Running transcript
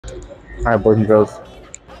Alright, boys and girls.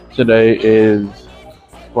 Today is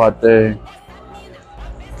squat day.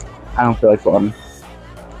 I don't feel like squatting.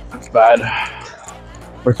 That's bad.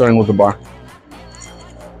 We're starting with the bar.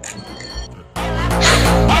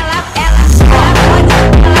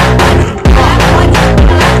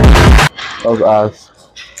 Those ass.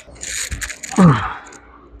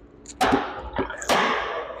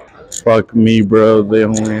 Fuck me, bro. They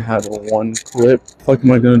only had one clip. What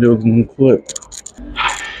am I gonna do with one clip?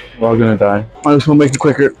 We're all gonna die. I just wanna make it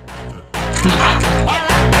quicker.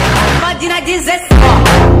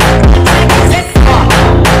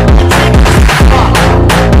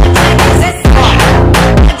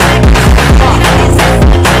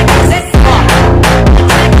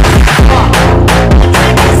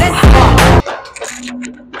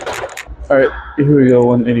 Alright, here we go,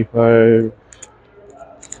 185.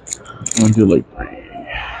 I'm gonna do like 3.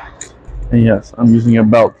 And yes, I'm using a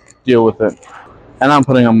belt to deal with it. And I'm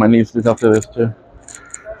putting on my knee sleeves after this too.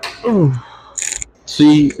 Ooh.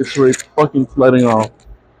 See, it's really fucking sliding off.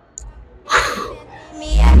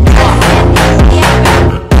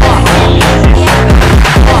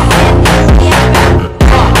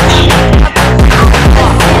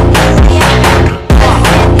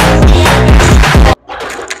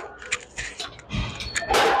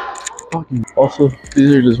 Also,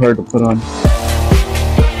 these are just hard to put on.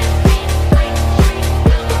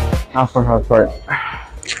 Not for hard part.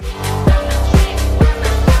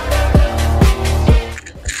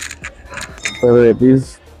 By the way,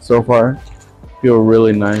 these so far feel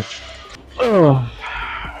really nice. Ugh.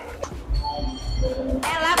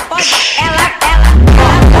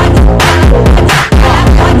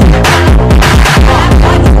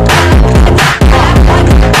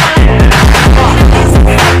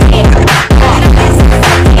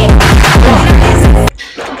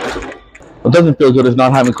 What doesn't feel good is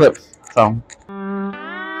not having clips, so.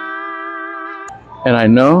 And I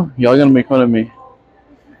know y'all gonna make fun of me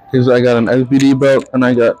because I got an SBD belt and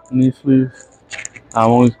I got knee sleeves.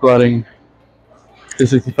 I'm only squatting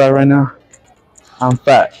 265 right now. I'm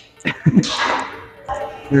fat.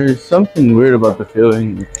 There's something weird about the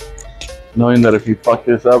feeling, knowing that if you fuck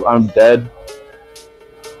this up, I'm dead.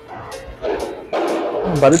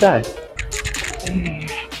 I'm about to die.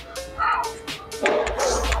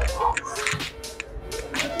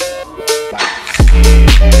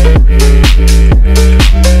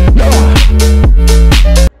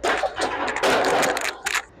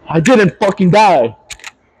 I didn't fucking die.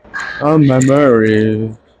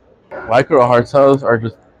 Memories. Lycra hard cells are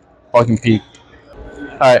just fucking peak.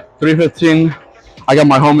 Alright, 3:15. I got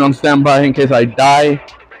my homie on standby in case I die.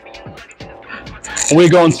 We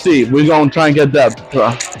gonna see. We gonna try and get depth.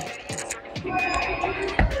 No.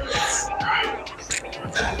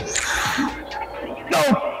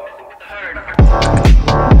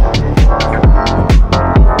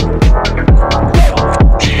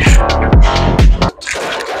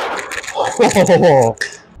 Oh,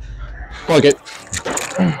 fuck it.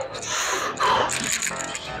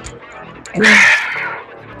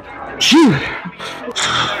 Phew.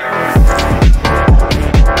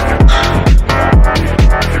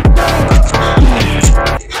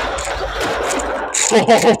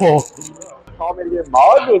 Oh. Call me to get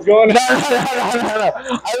mobbed? What's going on?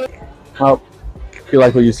 Well, if you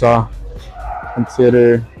like what you saw,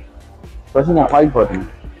 consider pressing that like button.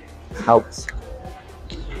 Helps.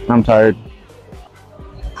 I'm tired.